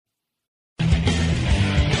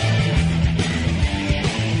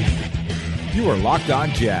You are Locked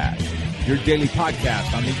On Jazz, your daily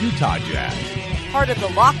podcast on the Utah Jazz. Part of the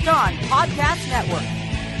Locked On Podcast Network,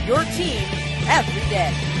 your team every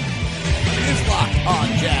day. It is Locked On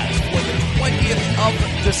Jazz for the 20th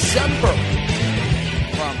of December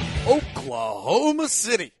from Oklahoma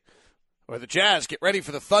City, where the Jazz get ready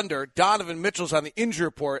for the Thunder. Donovan Mitchell's on the injury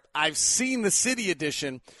report. I've seen the City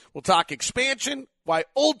edition. We'll talk expansion, why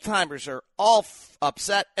old-timers are all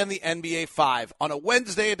upset, and the NBA 5 on a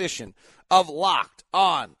Wednesday edition of Locked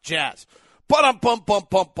On Jazz. Pow!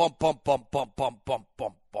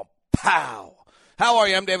 How are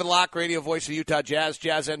you? I'm David Locke, radio voice of Utah Jazz,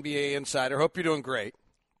 Jazz NBA insider. Hope you're doing great.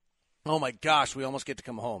 Oh, my gosh, we almost get to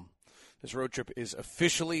come home. This road trip is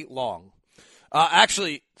officially long.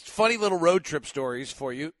 Actually, funny little road trip stories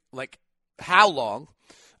for you, like how long.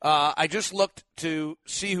 I just looked to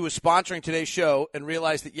see who was sponsoring today's show and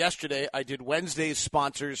realized that yesterday I did Wednesday's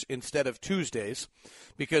sponsors instead of Tuesdays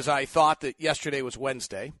because I thought that yesterday was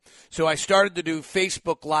Wednesday. So I started to do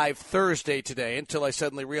Facebook Live Thursday today until I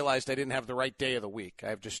suddenly realized I didn't have the right day of the week. I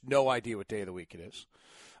have just no idea what day of the week it is.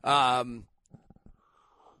 I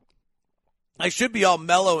should be all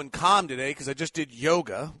mellow and calm today because I just did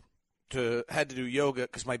yoga. Had to do yoga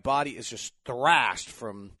because my body is just thrashed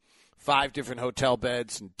from 5 different hotel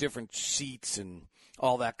beds and different seats and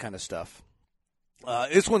all that kind of stuff.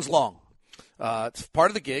 This one's long. It's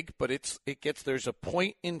part of the gig, but there's a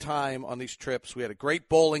point in time on these trips. We had a great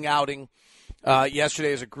bowling outing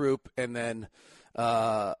yesterday as a group, and then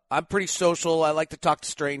I'm pretty social. I like to talk to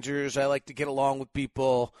strangers. I like to get along with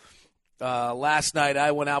people. Last night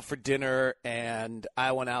I went out for dinner, and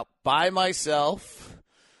I went out by myself.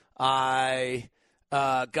 I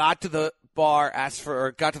got to the bar,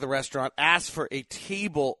 got to the restaurant, asked for a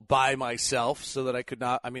table by myself so that I could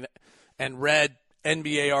not, and read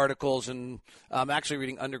NBA articles, and I'm actually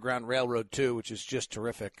reading Underground Railroad too, which is just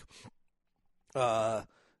terrific.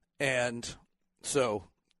 And so,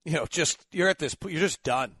 you're at this, you're just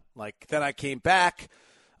done. Like, then I came back,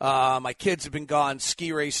 my kids have been gone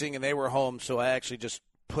ski racing and they were home, so I actually just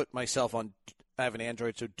put myself on, I have an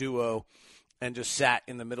Android, so Duo, and just sat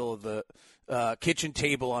in the middle of the kitchen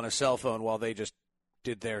table on a cell phone while they just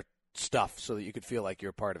did their stuff so that you could feel like you're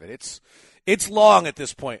a part of it. It's long at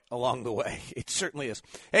this point along the way. It certainly is.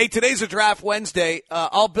 Hey, today's a Draft Wednesday.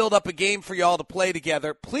 I'll build up a game for y'all to play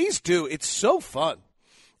together. Please do. It's so fun.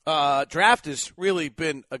 Draft has really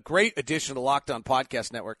been a great addition to the Locked On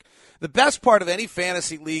Podcast Network. The best part of any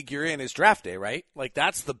fantasy league you're in is draft day, right? Like,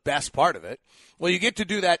 that's the best part of it. Well, you get to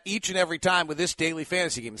do that each and every time with this daily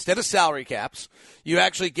fantasy game. Instead of salary caps, you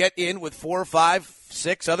actually get in with 4 or 5,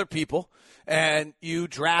 6 other people, and you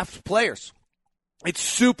draft players. It's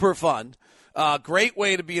super fun. Great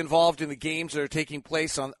way to be involved in the games that are taking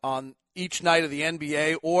place on each night of the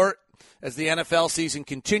NBA or as the NFL season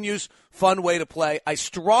continues. Fun way to play. I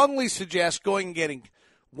strongly suggest going and getting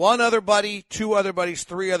 1 other buddy, 2 other buddies,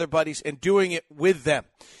 3 other buddies, and doing it with them.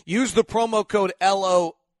 Use the promo code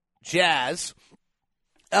LOJazz,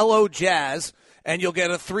 and you'll get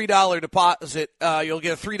a $3 deposit. You'll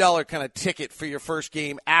get a $3 kind of ticket for your first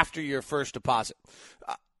game after your first deposit.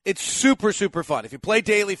 It's super, super fun. If you play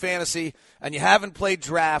daily fantasy and you haven't played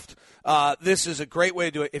draft, this is a great way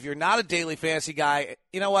to do it. If you're not a daily fantasy guy,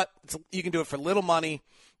 you know what? You can do it for little money.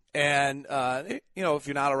 And, if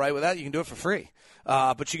you're not all right with that, you can do it for free.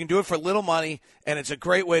 But you can do it for little money, and it's a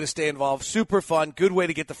great way to stay involved. Super fun. Good way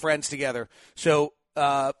to get the friends together. So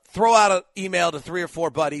throw out an email to 3 or 4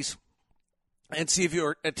 buddies and see if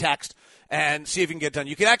you're a text and see if you can get it done.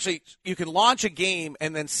 You can launch a game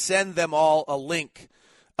and then send them all a link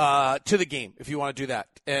to the game if you want to do that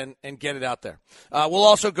and get it out there.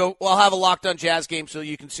 We'll have a Locked On Jazz game so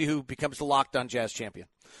you can see who becomes the Locked On Jazz champion.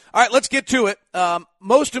 All right, let's get to it.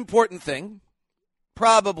 Most important thing,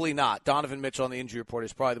 probably not. Donovan Mitchell on the injury report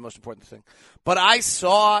is probably the most important thing. But I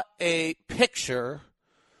saw a picture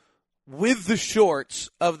with the shorts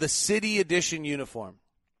of the City Edition uniform.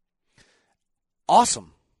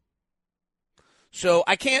 Awesome. So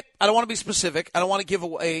I don't want to be specific. I don't want to give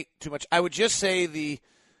away too much. I would just say the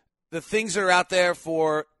things that are out there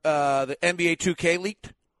for the NBA 2K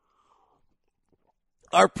leaked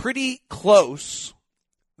are pretty close.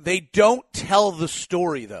 They don't tell the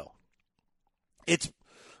story, though. It's,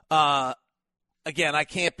 again, I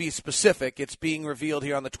can't be specific. It's being revealed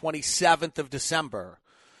here on the 27th of December.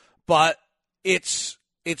 But it's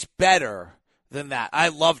better than that. I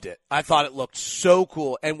loved it. I thought it looked so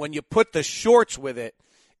cool. And when you put the shorts with it,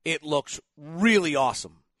 it looks really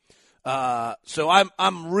awesome. So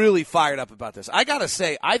I'm really fired up about this. I got to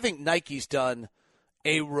say, I think Nike's done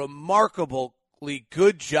a remarkably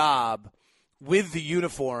good job with the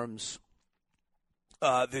uniforms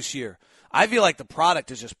this year. I feel like the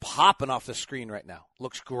product is just popping off the screen right now.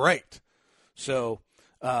 Looks great. So,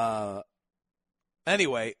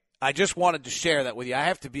 anyway, I just wanted to share that with you. I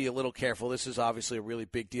have to be a little careful. This is obviously a really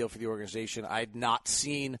big deal for the organization. I had not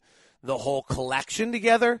seen the whole collection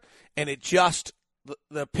together, and it just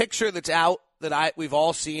the picture that's out that we've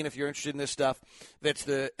all seen, if you're interested in this stuff, that's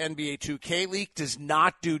the NBA 2K leak, does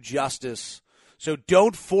not do justice. So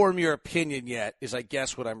don't form your opinion yet, is I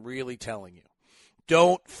guess what I'm really telling you.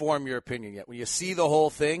 Don't form your opinion yet. When you see the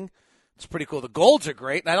whole thing, it's pretty cool. The golds are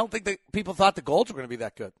great, and I don't think that people thought the golds were going to be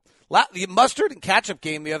that good. The mustard and catch-up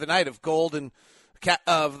game the other night of gold and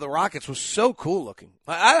of the Rockets was so cool looking.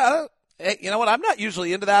 You know what? I'm not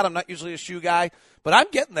usually into that. I'm not usually a shoe guy, but I'm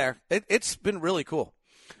getting there. It's been really cool.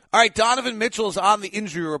 All right, Donovan Mitchell is on the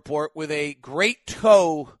injury report with a great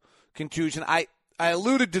toe contusion. I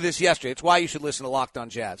alluded to this yesterday. It's why you should listen to Locked On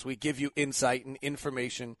Jazz. We give you insight and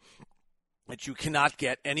information that you cannot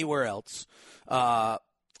get anywhere else, and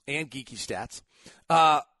geeky stats.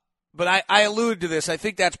 But I alluded to this. I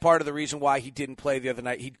think that's part of the reason why he didn't play the other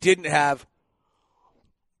night. He didn't have,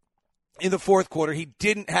 in the fourth quarter, he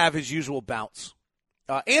didn't have his usual bounce.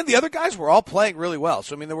 And the other guys were all playing really well.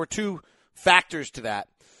 So, I mean, there were two factors to that.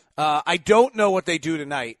 I don't know what they do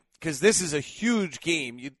tonight because this is a huge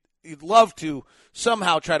game. You'd love to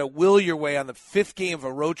somehow try to will your way on the fifth game of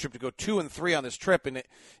a road trip to go 2-3 on this trip, and it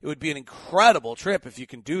would be an incredible trip if you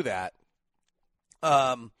can do that.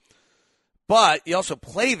 But you also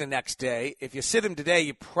play the next day. If you sit him today,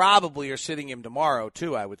 you probably are sitting him tomorrow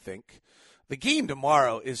too, I would think. The game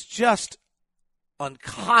tomorrow is just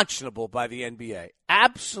unconscionable by the NBA.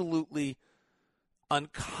 Absolutely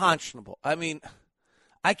unconscionable. I mean,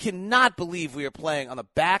 I cannot believe we are playing on the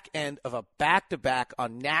back end of a back-to-back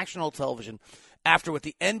on national television after what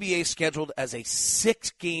the NBA scheduled as a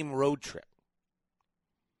 6-game road trip.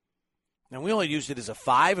 Now, we only used it as a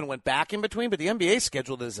 5 and went back in between, but the NBA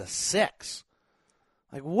scheduled it as a 6.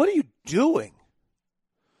 Like, what are you doing?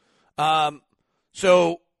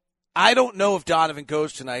 So I don't know if Donovan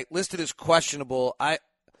goes tonight. Listed as questionable.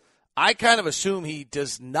 I kind of assume he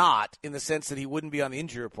does not, in the sense that he wouldn't be on the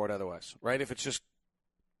injury report otherwise, right? If it's just,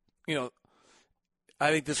 I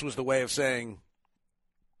think this was the way of saying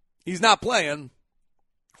he's not playing,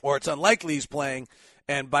 or it's unlikely he's playing,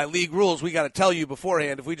 and by league rules, we got to tell you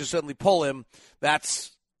beforehand, if we just suddenly pull him,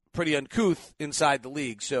 that's pretty uncouth inside the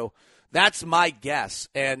league. So that's my guess,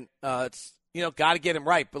 and it's got to get him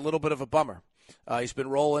right, but a little bit of a bummer. He's been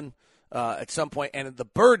rolling at some point, and the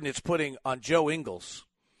burden it's putting on Joe Ingles.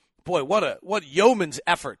 Boy, what yeoman's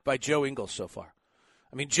effort by Joe Ingles so far.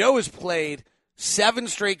 I mean, Joe has played 7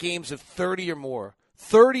 straight games of 30 or more,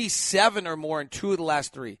 37 or more in 2 of the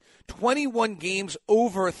last 3, 21 games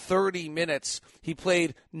over 30 minutes. He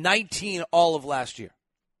played 19 all of last year.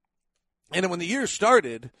 And when the year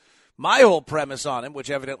started, my whole premise on him, which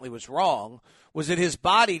evidently was wrong, was that his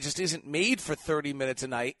body just isn't made for 30 minutes a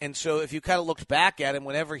night. And so if you kind of looked back at him,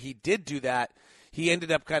 whenever he did do that, he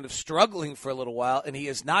ended up kind of struggling for a little while, and he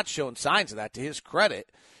has not shown signs of that, to his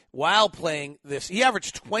credit, while playing this. He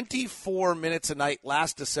averaged 24 minutes a night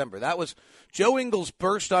last December. That was Joe Ingles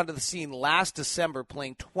burst onto the scene last December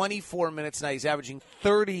playing 24 minutes a night. He's averaging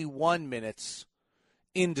 31 minutes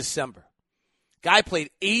in December. Guy played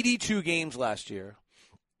 82 games last year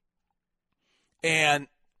and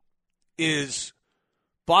is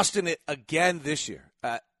busting it again this year.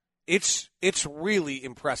 It's really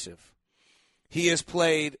impressive. He has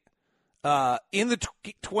played in the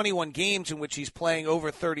 21 games in which he's playing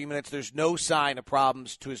over 30 minutes. There's no sign of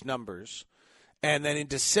problems to his numbers. And then in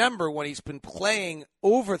December, when he's been playing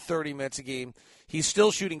over 30 minutes a game, he's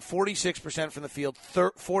still shooting 46% from the field,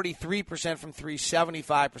 43% from 3,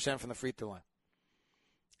 75% from the free throw line.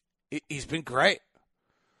 He's been great.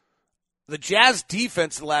 The Jazz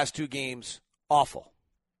defense the last 2 games, awful.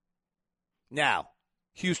 Now,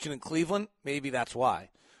 Houston and Cleveland, maybe that's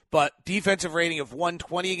why. But defensive rating of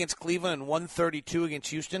 120 against Cleveland and 132 against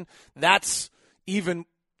Houston, that's even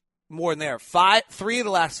more than there. 3 of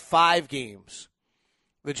the last 5 games,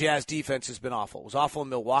 the Jazz defense has been awful. It was awful in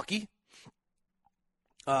Milwaukee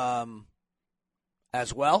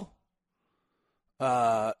as well with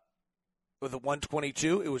a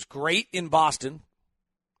 122. It was great in Boston,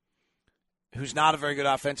 who's not a very good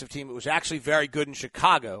offensive team. It was actually very good in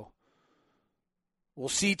Chicago. We'll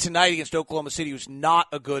see tonight against Oklahoma City, who's not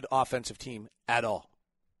a good offensive team at all.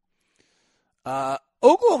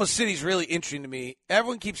 Oklahoma City's really interesting to me.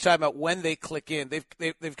 Everyone keeps talking about when they click in.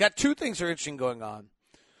 They've got 2 things that are interesting going on.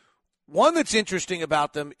 One that's interesting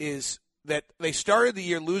about them is that they started the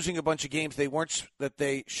year losing a bunch of games that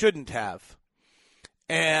they shouldn't have,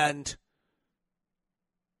 and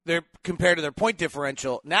they're compared to their point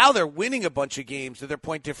differential. Now they're winning a bunch of games that their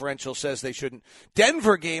point differential says they shouldn't.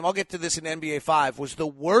 Denver game, I'll get to this in NBA 5, was the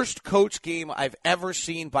worst coach game I've ever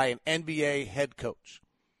seen by an NBA head coach.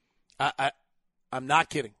 I'm not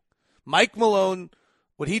kidding. Mike Malone,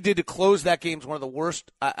 what he did to close that game is one of the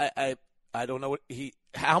worst. I don't know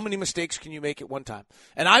how many mistakes can you make at one time?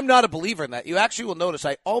 And I'm not a believer in that. You actually will notice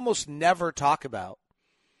I almost never talk about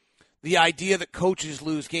the idea that coaches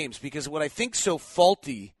lose games, because what I think so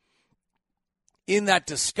faulty in that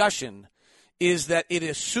discussion is that it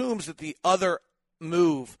assumes that the other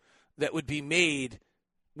move that would be made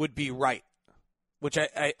would be right, which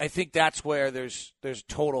I think that's where there's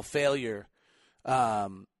total failure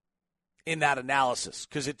in that analysis,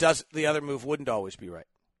 because the other move wouldn't always be right,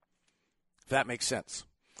 if that makes sense.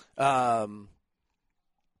 And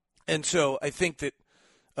so I think that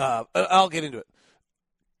I'll get into it.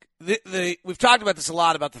 We've talked about this a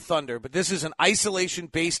lot about the Thunder, but this is an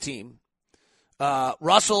isolation-based team.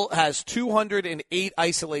 Russell has 208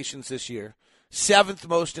 isolations this year, 7th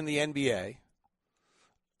most in the NBA.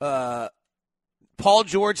 Paul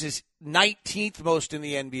George is 19th most in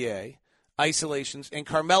the NBA, isolations, and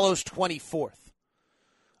Carmelo's 24th.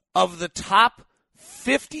 Of the top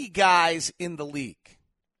 50 guys in the league,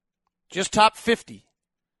 just top 50,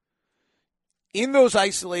 in those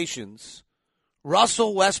isolations,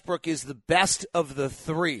 Russell Westbrook is the best of the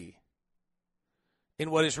three in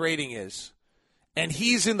what his rating is, and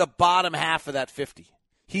he's in the bottom half of that 50.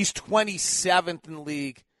 He's 27th in the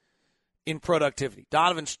league in productivity.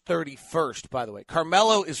 Donovan's 31st, by the way.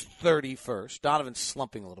 Carmelo is 31st. Donovan's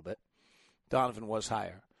slumping a little bit. Donovan was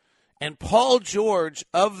higher. And Paul George,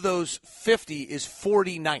 of those 50, is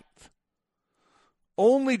 49th.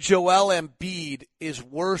 Only Joel Embiid is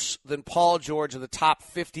worse than Paul George of the top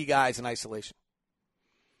 50 guys in isolation.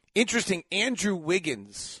 Interesting, Andrew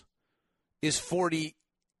Wiggins is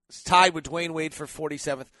tied with Dwayne Wade for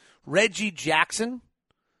 47th. Reggie Jackson,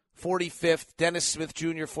 45th. Dennis Smith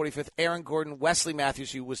Jr., 45th. Aaron Gordon, Wesley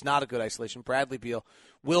Matthews, who was not a good isolation. Bradley Beal,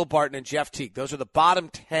 Will Barton, and Jeff Teague. Those are the bottom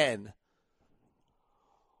 10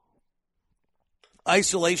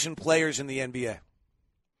 isolation players in the NBA.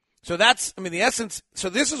 So the essence. So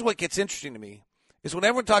this is what gets interesting to me, is when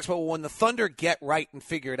everyone talks about, well, when the Thunder get right and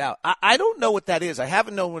figure it out. I don't know what that is. I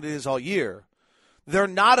haven't known what it is all year. They're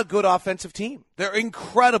not a good offensive team. They're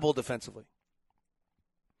incredible defensively.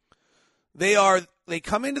 They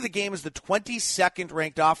come into the game as the 22nd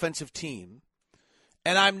ranked offensive team,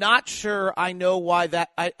 and I'm not sure I know why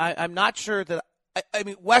that. I'm not sure that. I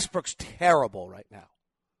mean, Westbrook's terrible right now.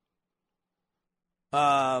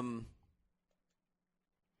 I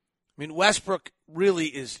mean, Westbrook really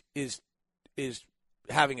is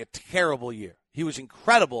having a terrible year. He was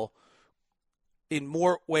incredible in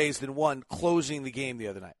more ways than one, closing the game the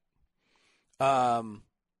other night. But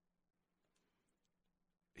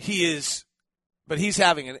he's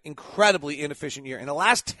having an incredibly inefficient year. In the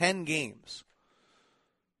last 10 games,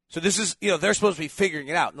 so this is, they're supposed to be figuring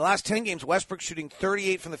it out. In the last 10 games, Westbrook's shooting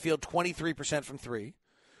 38 from the field, 23% from three.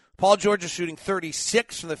 Paul George is shooting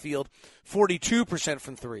 36 from the field, 42%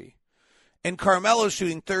 from three. And Carmelo's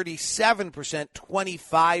shooting 37%,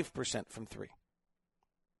 25% from three.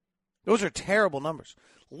 Those are terrible numbers.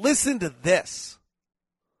 Listen to this.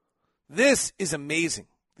 This is amazing.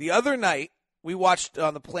 The other night, we watched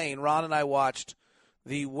on the plane, Ron and I watched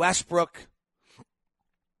the Westbrook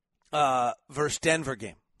versus Denver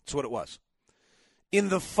game. That's what it was. In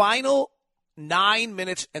the final 9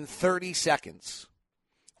 minutes and 30 seconds,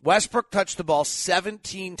 Westbrook touched the ball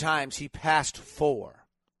 17 times. He passed 4.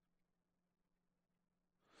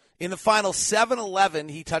 In the final 7-11,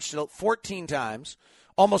 he touched it 14 times,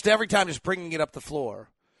 almost every time just bringing it up the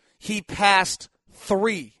floor. He passed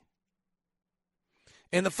 3.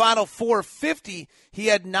 In the final 4:50, he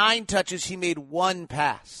had 9 touches. He made 1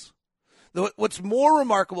 pass. What's more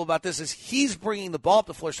remarkable about this is he's bringing the ball up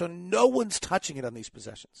the floor, so no one's touching it on these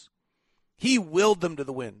possessions. He willed them to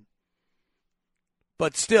the win.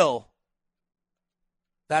 But still,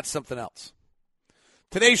 that's something else.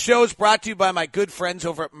 Today's show is brought to you by my good friends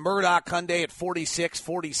over at Murdoch Hyundai at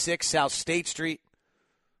 4646 South State Street.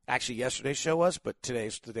 Actually, yesterday's show was, but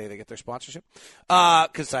today's the day they get their sponsorship.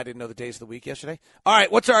 Because I didn't know the days of the week yesterday. All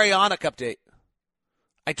right, what's our Ioniq update?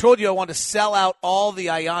 I told you I wanted to sell out all the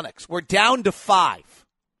Ioniqs. We're down to 5.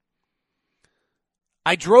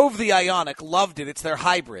 I drove the Ioniq, loved it. It's their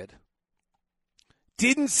hybrid.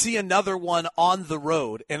 Didn't see another one on the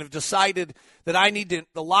road, and have decided that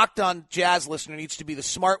the Locked On Jazz listener needs to be the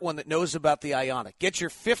smart one that knows about the Ioniq. Get your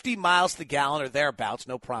 50 miles to the gallon or thereabouts.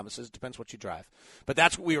 No promises. Depends what you drive. But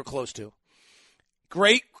that's what we were close to.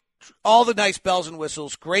 Great. All the nice bells and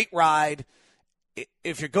whistles. Great ride.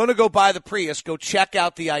 if you're going to go buy the Prius, go check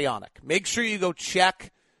out the Ioniq. Make sure you go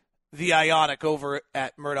check the Ioniq over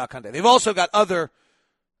at Murdoch Hyundai. They've also got other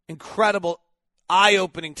incredible,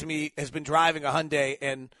 eye-opening to me, has been driving a Hyundai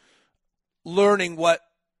and learning what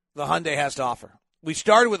the Hyundai has to offer. We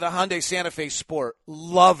started with a Hyundai Santa Fe Sport.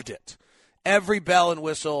 Loved it. Every bell and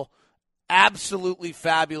whistle. Absolutely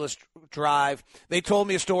fabulous drive. They told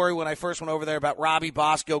me a story when I first went over there about Robbie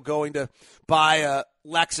Bosco going to buy a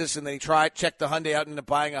Lexus, and they checked the Hyundai out into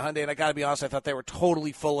buying a Hyundai, and I got to be honest, I thought they were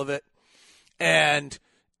totally full of it. And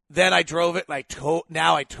then I drove it, and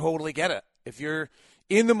now I totally get it. If you're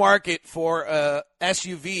in the market for a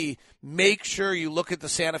SUV, make sure you look at the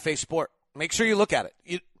Santa Fe Sport. Make sure you look at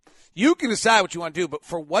it. You can decide what you want to do, but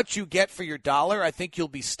for what you get for your dollar, I think you'll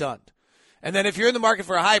be stunned. And then if you're in the market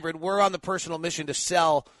for a hybrid, we're on the personal mission to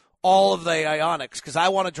sell all of the Ioniqs because I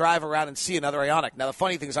want to drive around and see another Ioniq. Now, the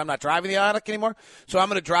funny thing is I'm not driving the Ioniq anymore, so I'm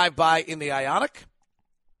going to drive by in the Ioniq,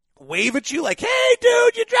 wave at you like, hey,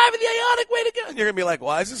 dude, you're driving the Ioniq, way to go. And you're going to be like,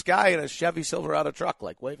 why is this guy in a Chevy Silverado truck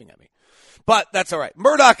like waving at me? But that's all right.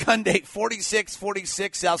 Murdoch Hyundai,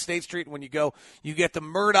 4646 South State Street. When you go, you get the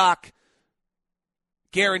Murdoch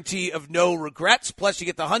guarantee of no regrets. Plus, you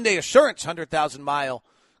get the Hyundai Assurance 100,000-mile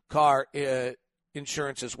car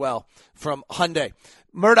insurance as well from Hyundai.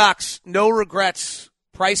 Murdoch's no regrets,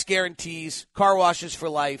 price guarantees, car washes for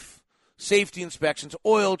life, safety inspections,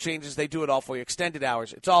 oil changes. They do it all for you. Extended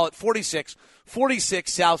hours. It's all at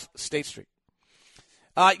 4646 South State Street.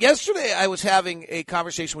 Yesterday, I was having a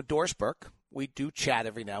conversation with Doris Burke. We do chat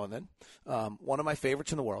every now and then. One of my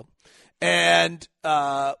favorites in the world. And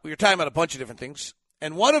we were talking about a bunch of different things.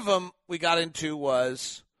 And one of them we got into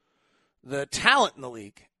was the talent in the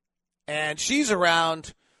league. And she's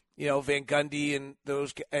around, Van Gundy and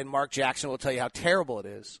and Mark Jackson will tell you how terrible it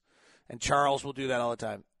is. And Charles will do that all the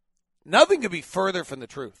time. Nothing could be further from the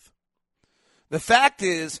truth. The fact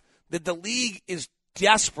is that the league is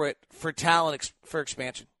desperate for talent for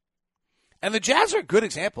expansion. And the Jazz are a good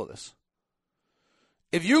example of this.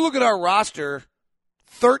 If you look at our roster,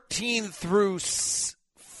 13 through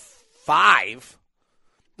 5,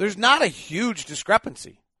 there's not a huge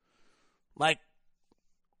discrepancy. Like,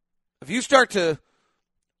 if you start to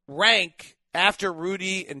rank after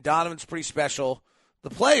Rudy and Donovan's pretty special, the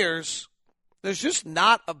players, there's just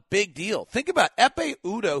not a big deal. Think about Ekpe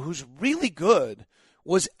Udoh, who's really good,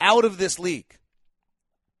 was out of this league.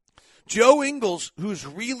 Joe Ingles, who's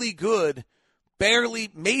really good, barely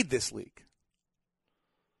made this league.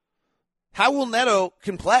 Howell Neto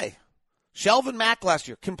can play. Shelvin Mack last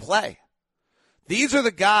year can play. These are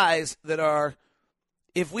the guys that are,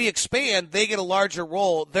 if we expand, they get a larger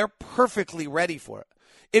role. They're perfectly ready for it.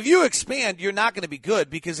 If you expand, you're not going to be good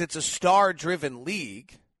because it's a star-driven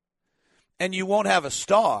league, and you won't have a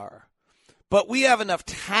star. But we have enough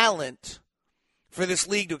talent for this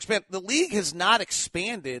league to expand. The league has not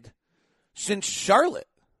expanded since Charlotte.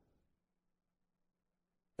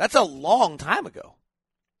 That's a long time ago.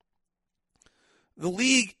 The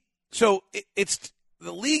league, so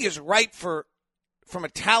the league is ripe from a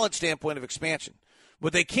talent standpoint of expansion.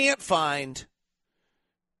 What they can't find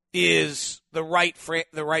is the right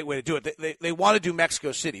way to do it. They want to do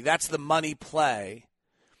Mexico City. That's the money play,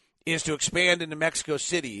 is to expand into Mexico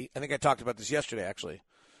City. I think I talked about this yesterday, actually,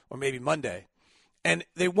 or maybe Monday. And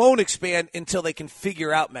they won't expand until they can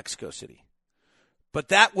figure out Mexico City. But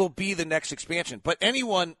that will be the next expansion. But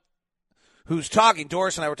anyone who's talking,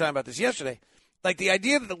 Doris and I were talking about this yesterday, like the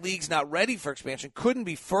idea that the league's not ready for expansion couldn't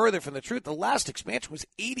be further from the truth. The last expansion was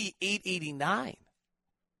 88-89.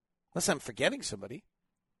 Unless I'm forgetting somebody.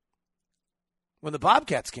 When the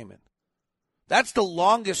Bobcats came in. That's the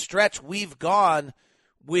longest stretch we've gone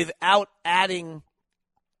without adding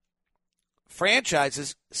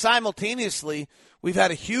franchises. Simultaneously, we've had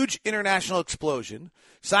a huge international explosion.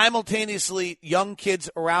 Simultaneously, young kids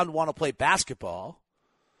around want to play basketball.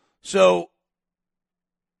 So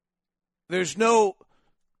there's no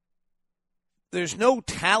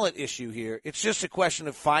talent issue here. It's just a question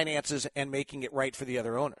of finances and making it right for the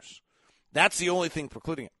other owners. That's the only thing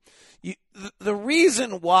precluding it. The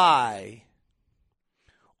reason why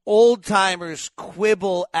old-timers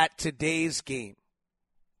quibble at today's game,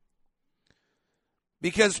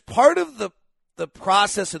 because part of the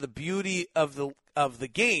process of the beauty of the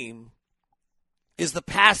game is the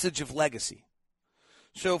passage of legacy.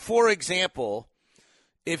 So, for example,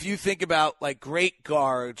 if you think about like great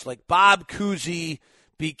guards, like Bob Cousy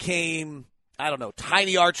became, I don't know,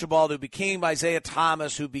 Tiny Archibald, who became Isaiah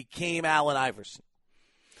Thomas, who became Allen Iverson.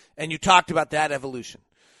 And you talked about that evolution.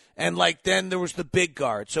 And like then there was the big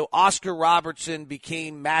guard. So Oscar Robertson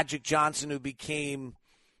became Magic Johnson, who became,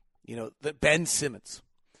 the Ben Simmons.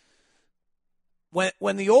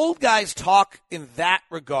 when the old guys talk in that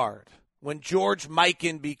regard, when George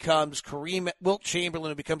Mikan becomes Wilt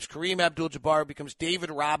Chamberlain, who becomes Kareem Abdul-Jabbar, who becomes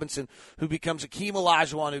David Robinson, who becomes Akeem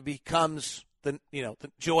Olajuwon, who becomes the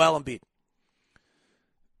Joel Embiid,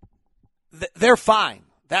 they're fine.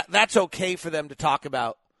 That's okay for them to talk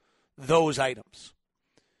about those items.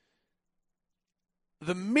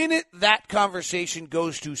 The minute that conversation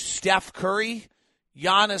goes to Steph Curry,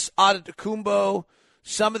 Giannis Antetokounmpo,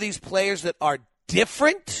 some of these players that are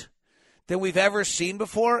different than we've ever seen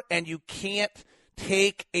before, and you can't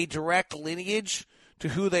take a direct lineage to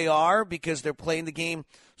who they are because they're playing the game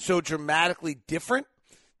so dramatically different,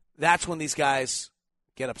 that's when these guys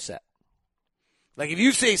get upset. Like if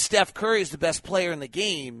you say Steph Curry is the best player in the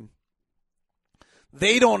game,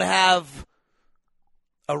 they don't have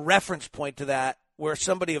a reference point to that where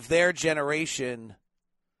somebody of their generation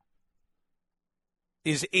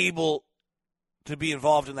is able to be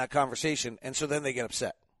involved in that conversation, and so then they get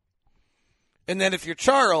upset. And then if you're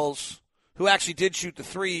Charles, who actually did shoot the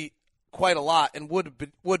three quite a lot and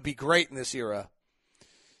would be great in this era,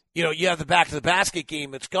 you have the back of the basket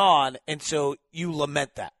game that's gone, and so you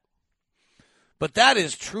lament that. But that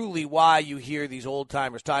is truly why you hear these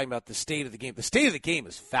old-timers talking about the state of the game. The state of the game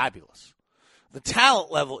is fabulous. The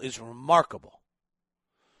talent level is remarkable.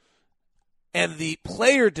 And the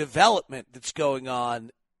player development that's going on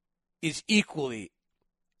is equally.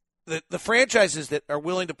 The franchises that are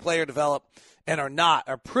willing to player develop and are not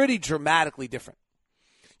are pretty dramatically different.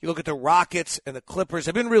 You look at the Rockets and the Clippers.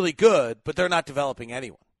 They've been really good, but they're not developing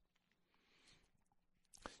anyone.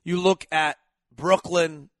 You look at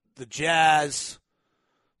Brooklyn, the Jazz,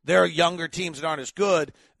 they're younger teams that aren't as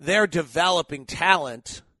good. They're developing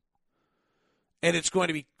talent, and it's going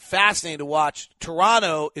to be fascinating to watch.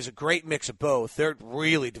 Toronto is a great mix of both. They're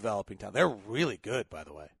really developing talent. They're really good, by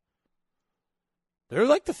the way. They're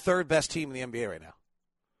like the third best team in the NBA right now.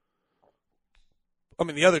 I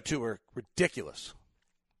mean, the other two are ridiculous.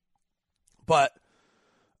 But,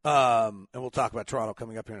 and we'll talk about Toronto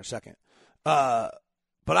coming up here in a second.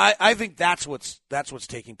 But I think that's what's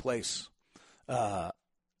taking place, and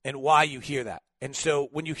why you hear that. And so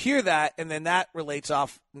when you hear that, and then that relates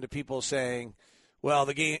off into people saying, "Well,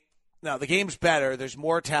 the game's better. There's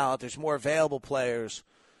more talent. There's more available players,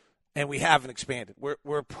 and we haven't expanded.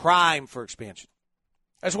 We're prime for expansion."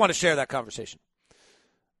 I just want to share that conversation.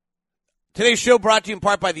 Today's show brought to you in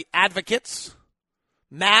part by the Advocates.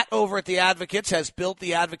 Matt over at the Advocates has built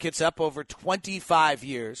the Advocates up over 25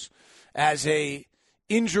 years as a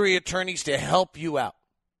injury attorneys to help you out.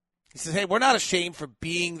 He says, hey, we're not ashamed for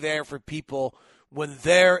being there for people when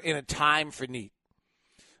they're in a time for need.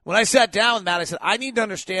 When I sat down with Matt, I said, I need to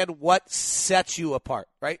understand what sets you apart,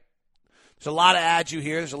 right? There's a lot of ads you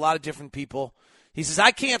hear. There's a lot of different people. He says,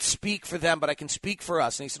 I can't speak for them, but I can speak for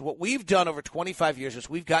us. And he said, what we've done over 25 years is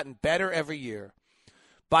we've gotten better every year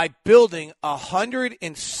by building a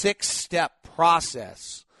 106-step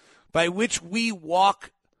process by which we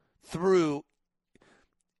walk through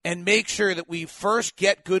and make sure that we first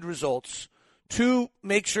get good results, 2,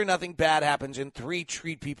 make sure nothing bad happens, and 3,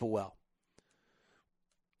 treat people well.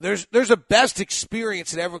 There's a best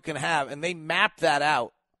experience that everyone can have, and they map that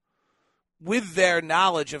out with their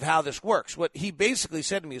knowledge of how this works. What he basically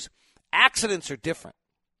said to me is, accidents are different,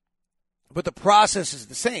 but the process is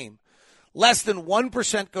the same. Less than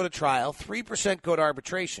 1% go to trial, 3% go to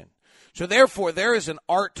arbitration. So therefore, there is an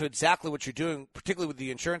art to exactly what you're doing, particularly with the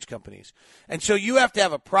insurance companies. And so you have to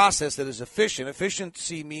have a process that is efficient.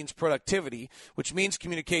 Efficiency means productivity, which means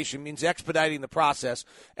communication, means expediting the process,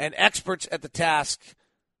 and experts at the task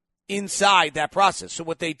inside that process. So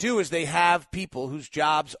what they do is they have people whose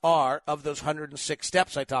jobs are, of those 106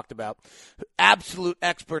 steps I talked about, absolute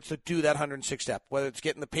experts that do that 106 step, whether it's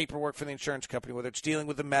getting the paperwork for the insurance company, whether it's dealing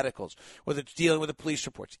with the medicals, whether it's dealing with the police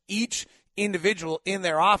reports. Each individual in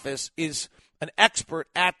their office is an expert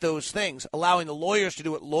at those things, allowing the lawyers to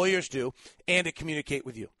do what lawyers do and to communicate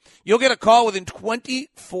with you. You'll get a call within you'll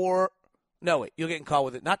get a call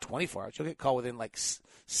within, not 24 hours, you'll get a call within like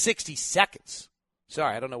 60 seconds.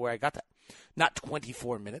 Sorry, I don't know where I got that. Not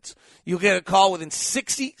 24 minutes. You'll get a call within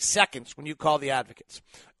 60 seconds when you call the Advocates.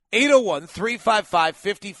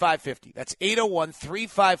 801-355-5550. That's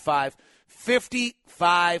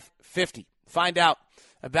 801-355-5550. Find out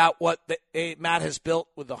about what Matt has built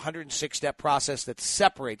with the 106-step process that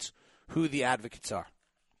separates who the Advocates are.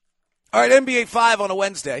 All right, NBA 5 on a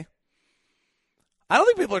Wednesday. I don't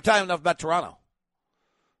think people are talking enough about Toronto.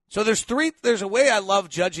 So there's a way I love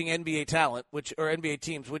judging NBA talent, or NBA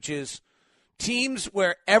teams, which is teams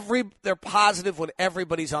where they're positive when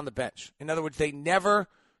everybody's on the bench. In other words, they never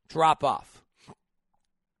drop off.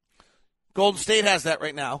 Golden State has that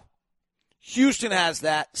right now. Houston has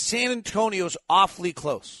that. San Antonio's awfully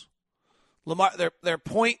close. Lamar, they're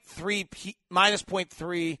minus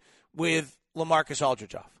 0.3 with LaMarcus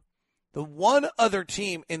Aldridge off. The one other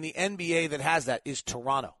team in the NBA that has that is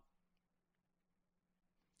Toronto.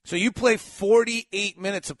 So you play 48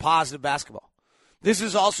 minutes of positive basketball. This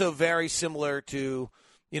is also very similar to,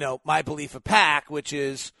 my belief of PAC, which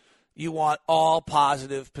is you want all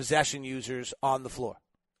positive possession users on the floor.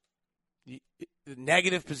 The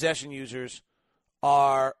negative possession users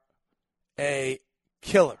are a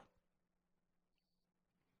killer.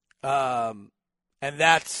 And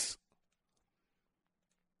that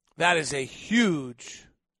is a huge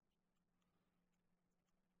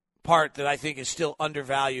part that I think is still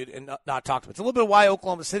undervalued and not talked about. It's a little bit why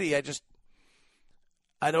Oklahoma City, I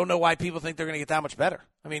don't know why people think they're going to get that much better.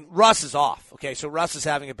 I mean, Russ is off. Okay, so Russ is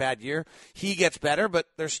having a bad year. He gets better, but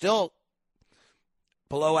they're still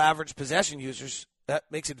below average possession users. That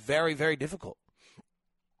makes it very, very difficult.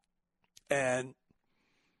 And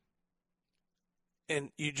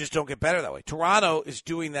you just don't get better that way. Toronto is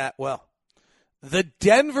doing that well. The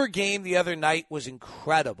Denver game the other night was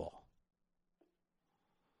incredible.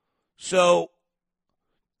 So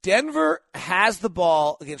Denver has the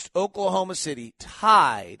ball against Oklahoma City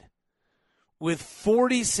tied with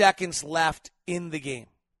 40 seconds left in the game.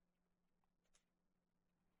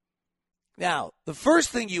 Now, the first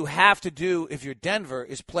thing you have to do if you're Denver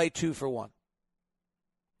is play 2 for 1.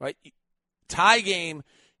 Right? Tie game,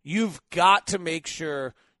 you've got to make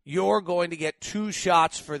sure you're going to get 2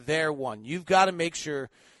 shots for their 1. You've got to make sure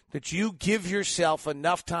that you give yourself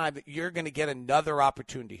enough time that you're going to get another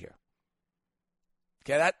opportunity here.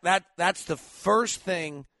 Okay, that's the first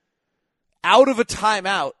thing out of a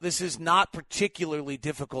timeout. This is not particularly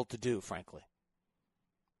difficult to do, frankly.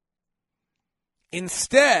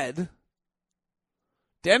 Instead,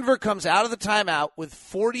 Denver comes out of the timeout with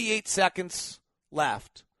 48 seconds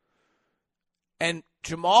left, and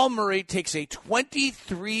Jamal Murray takes a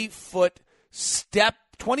 25-foot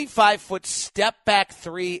step back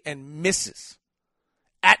 3 and misses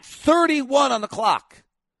at 31 on the clock.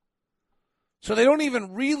 So they don't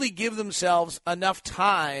even really give themselves enough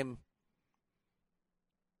time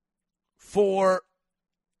for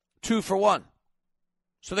 2 for 1.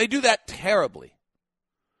 So they do that terribly.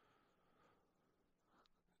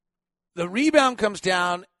 The rebound comes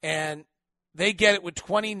down, and they get it with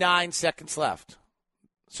 29 seconds left.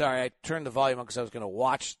 Sorry, I turned the volume on because I was going to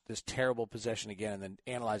watch this terrible possession again and then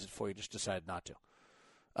analyze it for you. Just decided not to.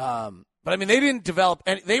 But, I mean, they didn't develop.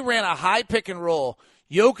 And they ran a high pick and roll.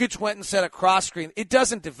 Jokic went and set a cross screen. It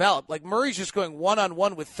doesn't develop. Like, Murray's just going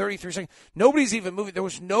one-on-one with 33 seconds. Nobody's even moving. There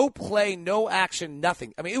was no play, no action,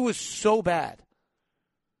 nothing. I mean, it was so bad.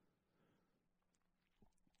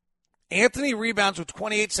 Anthony rebounds with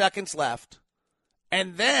 28 seconds left.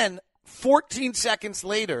 And then 14 seconds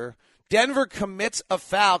later, Denver commits a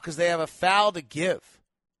foul because they have a foul to give.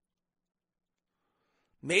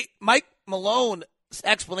 Mike Malone's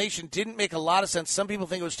explanation didn't make a lot of sense. Some people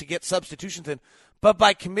think it was to get substitutions in. But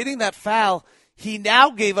by committing that foul, he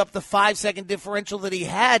now gave up the 5-second differential that he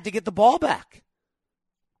had to get the ball back.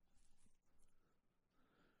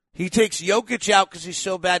 He takes Jokic out because he's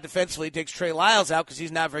so bad defensively. He takes Trey Lyles out because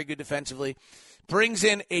he's not very good defensively. Brings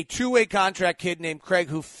in a two-way contract kid named Craig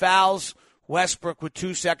who fouls Westbrook with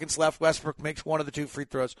 2 seconds left. Westbrook makes one of the 2 free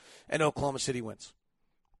throws, and Oklahoma City wins.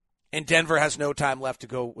 And Denver has no time left to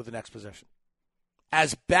go with the next possession.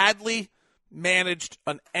 As badly managed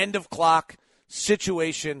an end-of-clock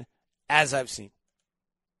situation as I've seen.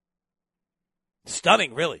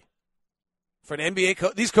 Stunning, really. For an NBA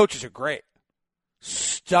coach, these coaches are great.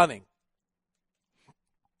 Stunning.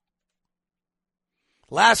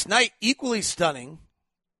 Last night, equally stunning.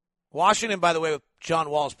 Washington, by the way, with John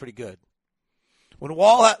Wall is pretty good. When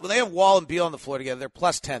they have Wall and Beal on the floor together, they're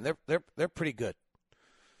plus 10. They're pretty good.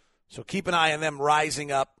 So keep an eye on them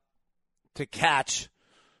rising up to catch.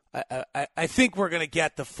 I think we're going to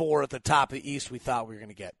get the 4 at the top of the East we thought we were going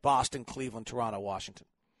to get. Boston, Cleveland, Toronto, Washington.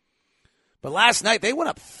 But last night, they went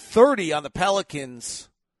up 30 on the Pelicans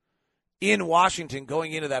in Washington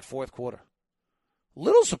going into that fourth quarter.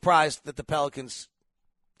 Little surprised that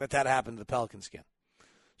that happened to the Pelicans again.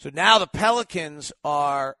 So now the Pelicans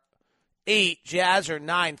are 8, Jazz are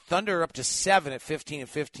 9, Thunder up to 7 at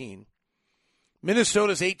 15-15.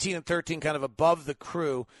 Minnesota's 18-13, kind of above the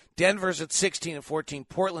crew. Denver's at 16-14.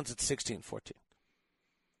 Portland's at 16-14.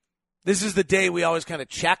 This is the day we always kind of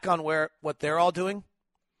check on what they're all doing.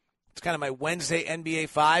 It's kind of my Wednesday NBA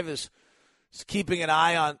 5 is keeping an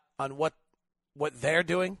eye on what they're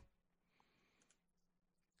doing.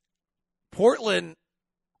 Portland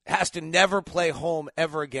has to never play home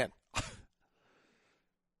ever again.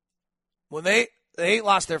 When they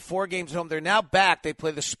lost their 4 games at home, they're now back. They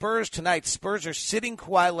play the Spurs tonight. Spurs are sitting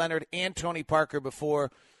Kawhi Leonard and Tony Parker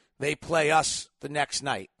before they play us the next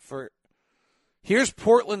night. Here's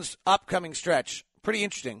Portland's upcoming stretch. Pretty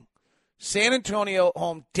interesting. San Antonio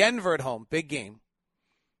home, Denver at home, big game.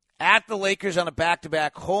 At the Lakers on a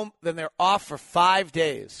back-to-back home, then they're off for 5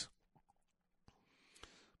 days.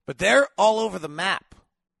 But they're all over the map.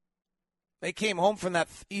 They came home from that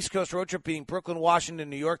East Coast road trip beating Brooklyn, Washington,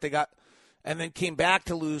 New York. And then came back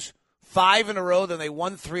to lose 5 in a row. Then they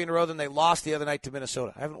won 3 in a row. Then they lost the other night to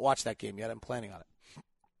Minnesota. I haven't watched that game yet. I'm planning on it.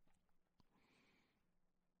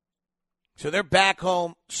 So they're back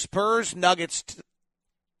home. Spurs, Nuggets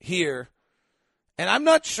here. And I'm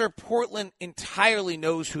not sure Portland entirely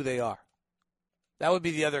knows who they are. That would be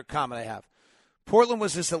the other comment I have. Portland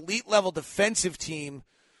was this elite-level defensive team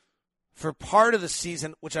for part of the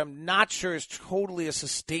season, which I'm not sure is totally a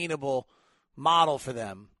sustainable model for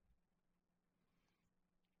them.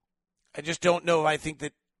 I just don't know. I think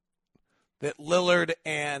that Lillard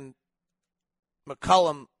and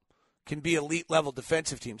McCollum can be elite-level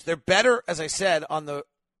defensive teams. They're better, as I said, on the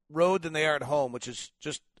road than they are at home, which is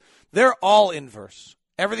just – they're all inverse.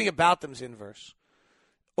 Everything about them is inverse.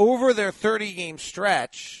 Over their 30-game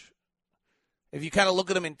stretch, if you kind of look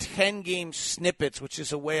at them in 10-game snippets, which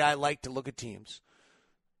is a way I like to look at teams,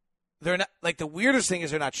 they're not – like the weirdest thing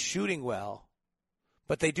is they're not shooting well.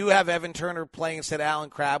 But they do have Evan Turner playing instead of Allen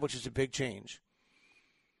Crabbe, which is a big change.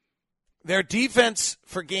 Their defense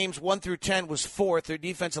for games 1 through 10 was 4th. Their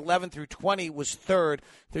defense 11 through 20 was 3rd.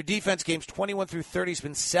 Their defense games 21 through 30 has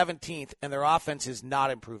been 17th, and their offense is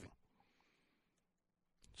not improving.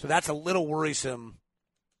 So that's a little worrisome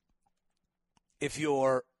if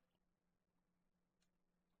you're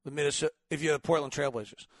the Portland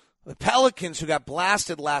Trailblazers. The Pelicans, who got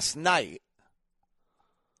blasted last night,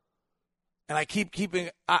 and I get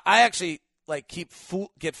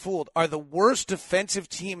fooled, are the worst defensive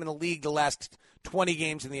team in the league the last 20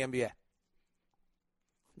 games in the NBA.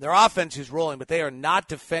 Their offense is rolling, but they are not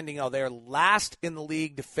defending well. They are last in the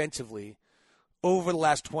league defensively over the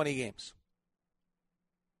last 20 games.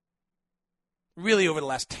 Really over the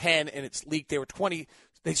last 10, and it's leaked. They were 20.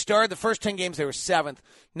 They started the first 10 games, they were 7th.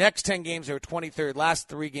 Next 10 games, they were 23rd. Last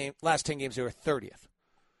 10 games, they were 30th.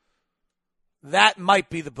 That might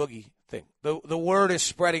be the boogie thing. The word is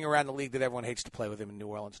spreading around the league that everyone hates to play with him in New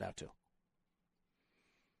Orleans now, too.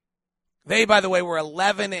 They, by the way, were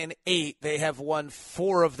 11-8. They have won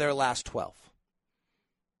 4 of their last 12.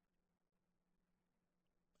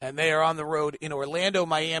 And they are on the road in Orlando,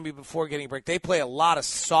 Miami before getting a break. They play a lot of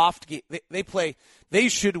soft games. They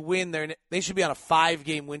should win. They should be on a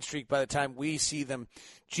 5-game win streak by the time we see them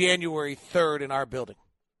January 3rd in our building.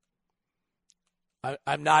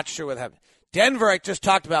 I'm not sure what happened. Denver, I just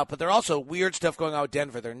talked about, but there's also weird stuff going on with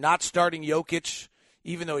Denver. They're not starting Jokic,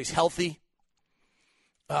 even though he's healthy.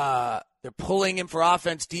 They're pulling him for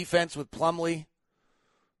offense, defense with Plumlee.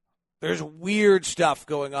 There's weird stuff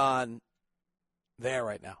going on there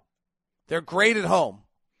right now. They're great at home.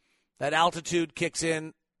 That altitude kicks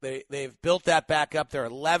in. They've built that back up. They're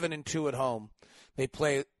 11-2 at home. They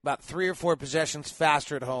play about 3 or 4 possessions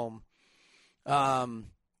faster at home. And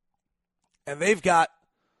they've got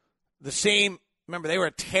the same. Remember, they were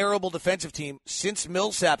a terrible defensive team. Since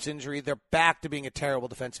Millsap's injury, they're back to being a terrible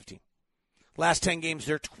defensive team. Last 10 games,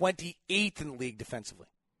 they're 28th in the league defensively.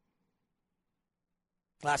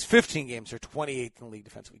 Last 15 games, they're 28th in the league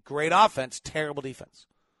defensively. Great offense, terrible defense.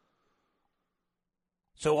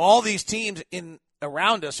 So all these teams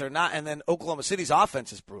around us are not, and then Oklahoma City's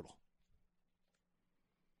offense is brutal.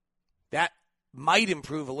 That might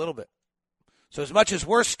improve a little bit. So as much as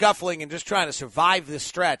we're scuffling and just trying to survive this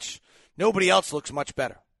stretch, nobody else looks much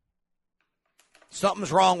better.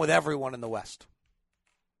 Something's wrong with everyone in the West.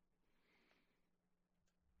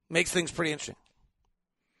 Makes things pretty interesting.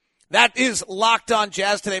 That is Locked On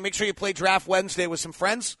Jazz today. Make sure you play Draft Wednesday with some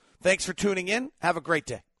friends. Thanks for tuning in. Have a great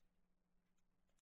day.